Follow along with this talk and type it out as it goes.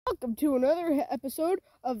Welcome to another episode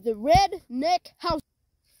of the Redneck House.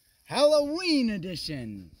 Halloween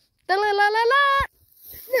edition. La la la la la.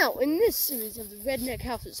 Now, in this series of the Redneck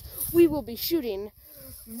Houses, we will be shooting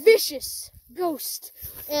vicious ghosts,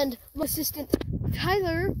 and my assistant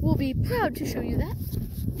Tyler will be proud to show you that.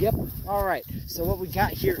 Yep. All right. So what we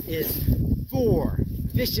got here is 4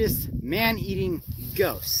 vicious man-eating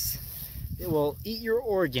ghosts. They will eat your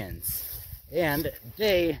organs, and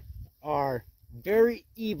they are very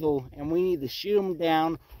evil, and we need to shoot them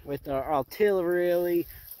down with our artillery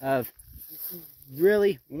of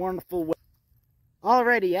really wonderful weapons.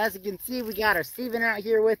 Alrighty, as you can see, we got our Steven out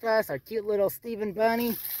here with us, our cute little Steven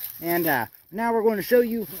bunny, and now we're going to show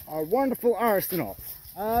you our wonderful arsenal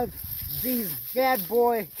of these bad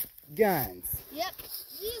boy guns. Yep,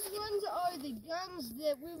 these ones are the guns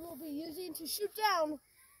that we will be using to shoot down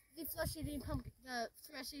the flesh-eating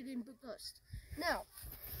ghost. Now,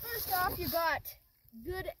 first off, you got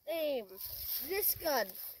good aim. This gun,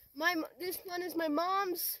 this one is my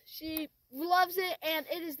mom's. She loves it, and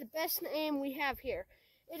it is the best aim we have here.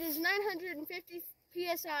 It is 950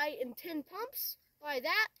 psi in 10 pumps. By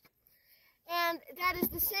that, and that is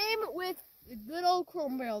the same with the good old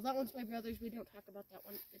chrome barrel. That one's my brother's. We don't talk about that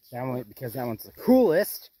one. That one because that one's the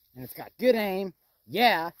coolest, and it's got good aim.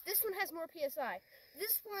 Yeah. This one has more psi.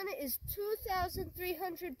 This one is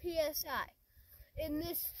 2,300 psi. In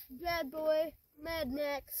this bad boy,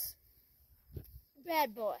 Redneck's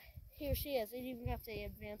bad boy. Here she is. And you even got the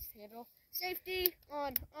advanced handle. Safety,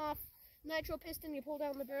 on, off, nitro piston, you pull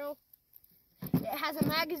down the barrel. It has a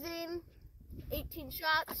magazine, 18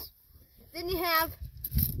 shots. Then you have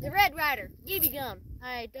the Red Ryder BB gun.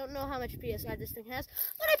 I don't know how much psi this thing has,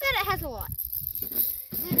 but I bet it has a lot.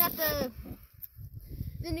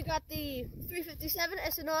 Then you got the 357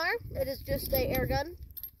 SNR. It is just a air gun.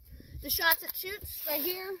 The shots it shoots right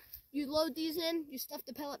here, you load these in, you stuff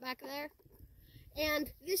the pellet back there.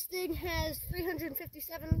 And this thing has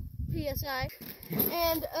 357 psi.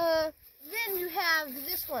 And then you have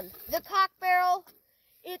this one, the cock barrel.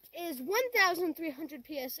 It is 1,300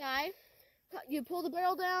 psi. You pull the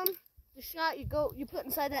barrel down, the shot you put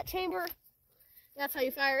inside that chamber. That's how you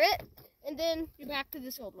fire it. And then you're back to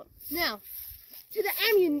this old one. Now to the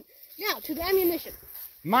ammunition.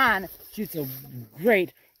 Mine shoots a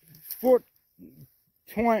great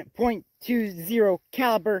 4.20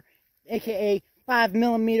 caliber, aka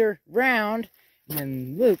 5mm round, and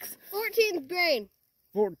then Luke's 14 grain.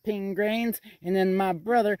 14 grains, and then my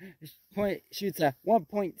brother shoots a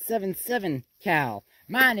 1.77 cal.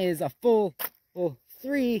 Mine is a full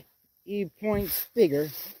 3 points bigger.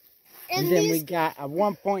 And then we got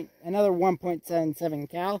another 1.77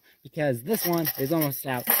 cal, because this one is almost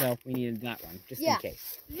out, so we needed that one, just in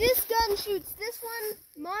case. This gun shoots this one,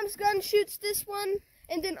 Mom's gun shoots this one,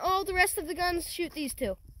 and then all the rest of the guns shoot these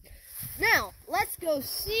two. Now, let's go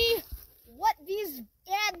see what these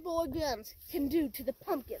bad boy guns can do to the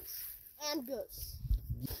pumpkins and ghosts.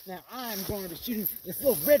 Now, I'm going to be shooting this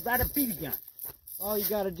little Red Ryder BB gun. All you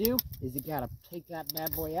gotta do is you gotta take that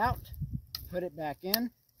bad boy out, put it back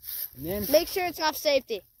in, and then make sure it's off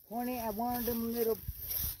safety. Point it at one of them little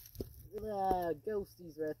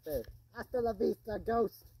ghosties right there. Hasta la vista,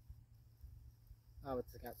 ghost. Oh,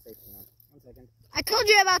 it's got safety on. 1 second. I told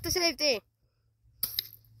you about the safety.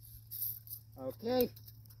 Okay.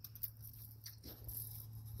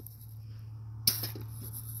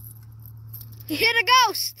 You hit a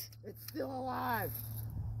ghost. It's still alive.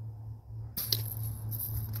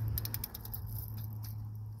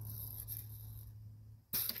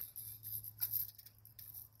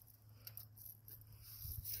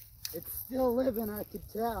 It's still living, I could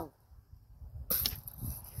tell.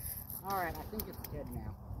 Alright, I think it's dead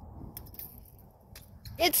now.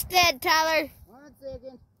 It's dead, Tyler. 1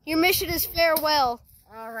 second. Your mission is farewell.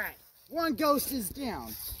 Alright, 1 ghost is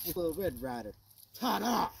down. Little Red Ryder.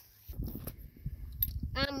 Ta-da!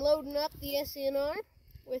 I'm loading up the SNR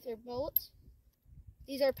with her bullets.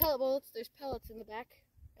 These are pellet bullets. There's pellets in the back,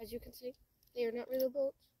 as you can see. They are not real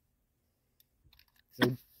bullets.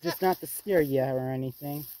 So, just not to scare you or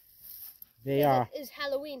anything. They are. It is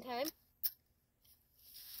Halloween time.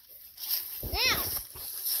 Now!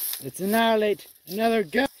 Let's annihilate another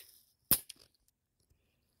ghost.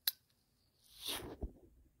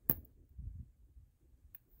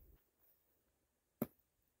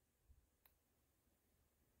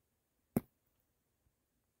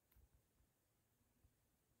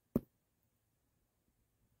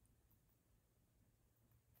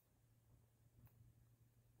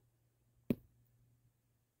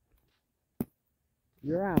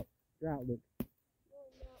 You're out. You're out, Luke.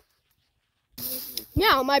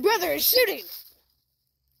 Now my brother is shooting.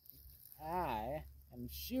 I am I'm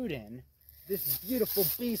shooting this beautiful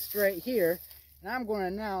beast right here, and I'm going to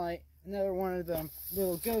annihilate another one of them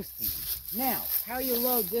little ghosties. Now, how you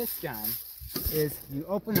load this gun is you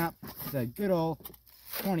open up the good old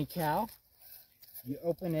 20 cal. You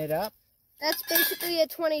open it up. That's basically a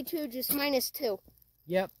 22, just minus 2.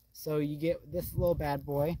 Yep, so you get this little bad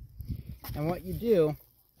boy. And what you do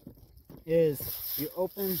is you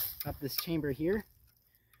open up this chamber here,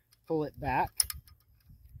 pull it back,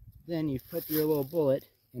 then you put your little bullet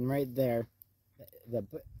in right there, the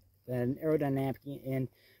aerodynamic and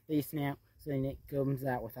they snap, so then it comes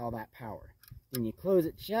out with all that power. Then you close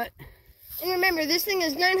it shut. And remember, this thing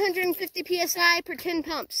is 950 psi per 10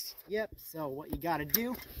 pumps. Yep, so what you gotta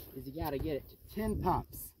do is you gotta get it to 10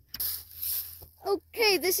 pumps.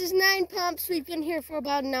 Okay, this is 9 pumps. We've been here for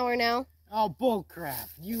about an hour now. Oh, bull crap.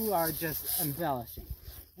 You are just embellishing.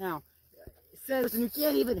 Now, it says you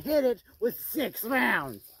can't even hit it with 6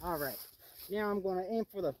 rounds. All right. Now I'm going to aim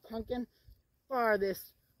for the pumpkin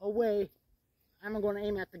farthest away. I'm going to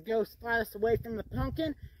aim at the ghost farthest away from the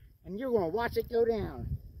pumpkin, and you're going to watch it go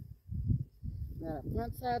down. Now,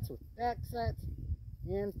 front sights with back sights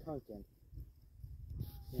and pumpkin.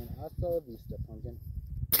 And also vista pumpkin.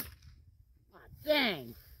 Ah,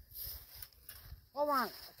 dang. Hold on,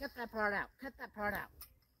 cut that part out. Cut that part out.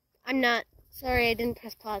 I'm not. Sorry, I didn't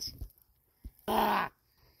press pause. Ah!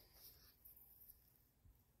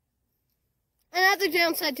 Another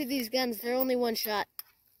downside to these guns, they're only one shot.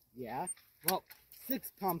 Yeah? Well,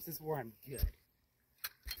 6 pumps is where I'm good.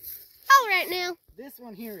 All right now. This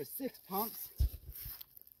one here is 6 pumps.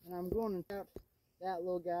 And I'm going to tap that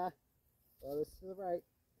little guy. This to the right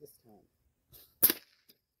this time.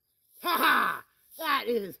 Ha ha! That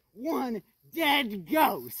is one dead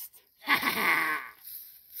ghost. Ha ha!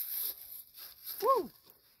 Woo!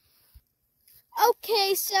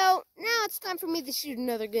 Okay, so now it's time for me to shoot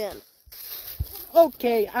another gun.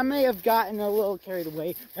 Okay, I may have gotten a little carried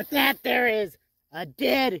away, but that there is a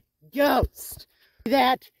dead ghost.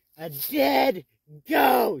 That a dead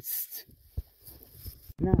ghost.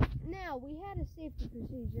 Now, we had a safety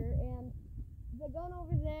procedure, and the gun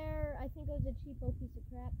over there, I think it was a cheapo piece of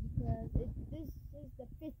crap, because this is the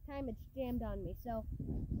 5th time it's jammed on me, so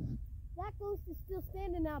that ghost is still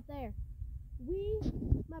standing out there.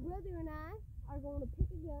 My brother and I, are going to pick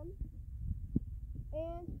a gun,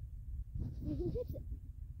 and see who hits it.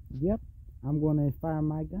 Yep, I'm going to fire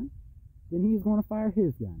my gun, then he's going to fire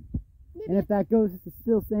his gun. Maybe And if that ghost is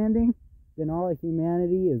still standing, then all of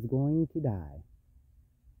humanity is going to die.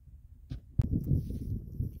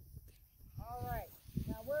 Alright,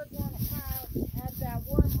 now we're going to fire at that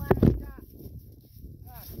one last shot.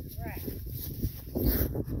 Oh, crap.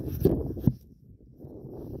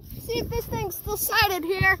 see if this thing's still sighted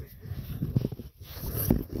here.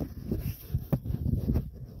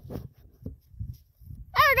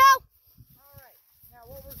 There we go. Alright, now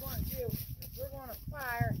what we're going to do is we're going to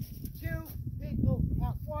fire 2 people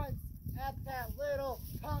at once at that little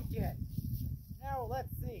pumpkin. Now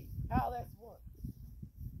let's see how this works.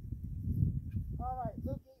 Alright,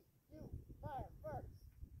 Lukey, you fire first.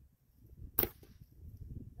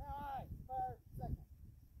 Alright, fire second.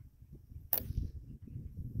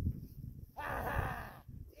 Ah,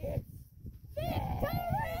 it's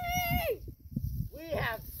victory! We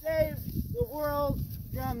have saved the world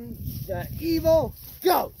from the evil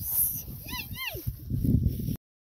ghost.